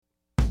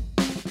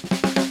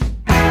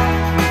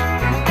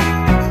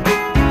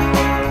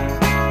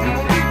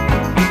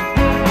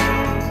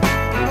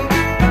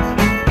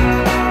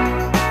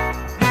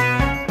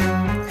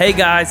Hey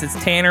guys, it's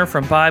Tanner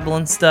from Bible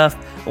and Stuff.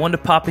 I wanted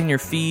to pop in your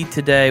feed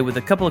today with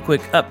a couple of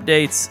quick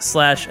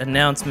updates /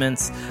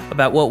 announcements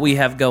about what we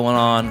have going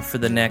on for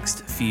the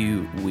next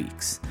few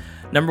weeks.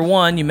 Number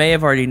one, you may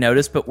have already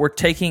noticed, but we're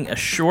taking a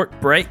short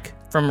break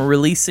from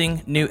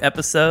releasing new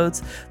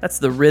episodes. That's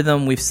the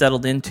rhythm we've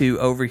settled into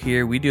over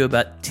here. We do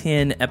about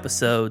 10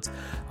 episodes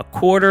a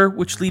quarter,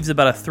 which leaves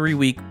about a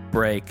 3-week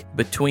break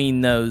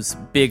between those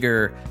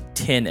bigger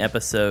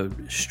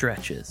 10-episode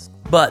stretches.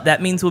 But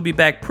that means we'll be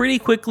back pretty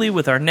quickly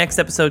with our next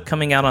episode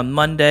coming out on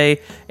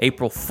Monday,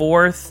 April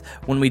 4th.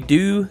 When we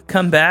do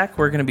come back,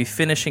 we're going to be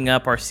finishing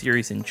up our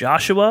series in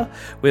Joshua.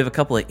 We have a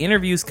couple of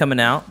interviews coming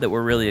out that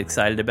we're really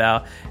excited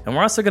about. And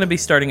we're also going to be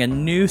starting a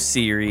new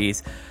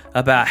series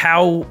about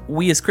how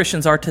we as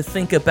Christians are to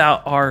think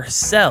about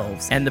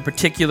ourselves and the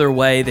particular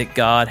way that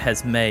God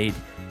has made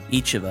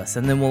each of us.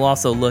 And then we'll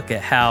also look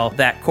at how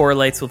that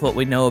correlates with what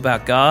we know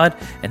about God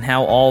and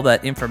how all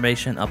that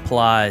information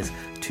applies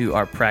to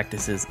our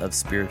practices of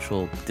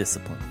spiritual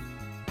discipline.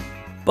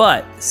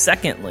 But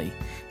secondly,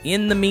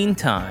 in the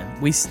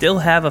meantime, we still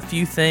have a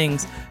few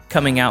things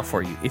coming out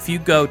for you. If you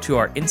go to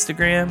our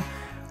Instagram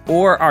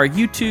or our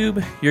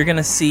YouTube, you're going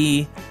to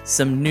see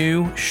some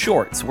new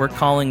shorts. We're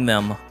calling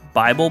them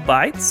Bible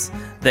Bites.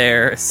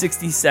 They're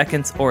 60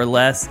 seconds or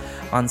less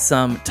on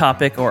some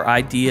topic or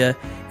idea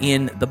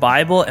in the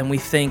Bible, and we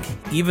think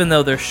even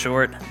though they're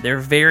short, they're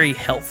very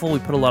helpful. We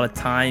put a lot of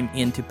time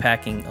into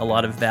packing a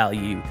lot of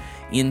value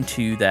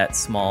into that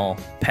small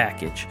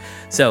package.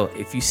 So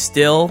if you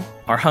still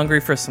are hungry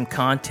for some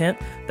content,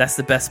 that's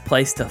the best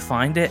place to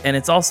find it. And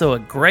it's also a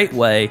great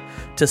way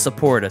to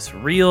support us.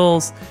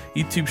 Reels,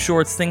 YouTube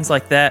Shorts, things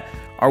like that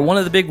are one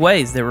of the big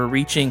ways that we're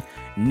reaching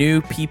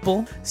new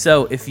people.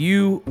 So if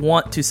you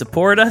want to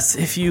support us,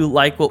 if you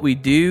like what we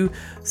do,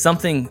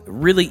 something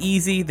really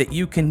easy that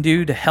you can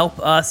do to help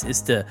us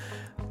is to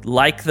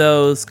like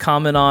those,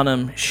 comment on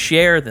them,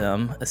 share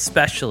them,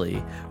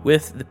 especially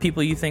with the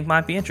people you think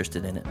might be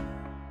interested in it.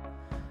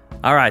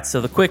 All right, so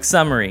the quick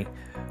summary.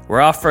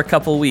 We're off for a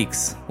couple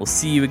weeks. We'll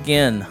see you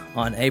again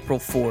on April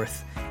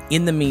 4th.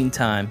 In the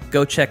meantime,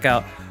 go check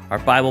out our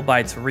Bible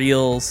Bites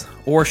Reels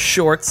or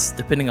Shorts,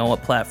 depending on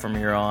what platform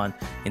you're on,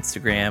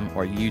 Instagram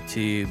or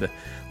YouTube.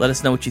 Let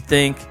us know what you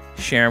think.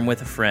 Share them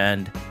with a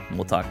friend, and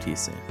we'll talk to you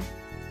soon.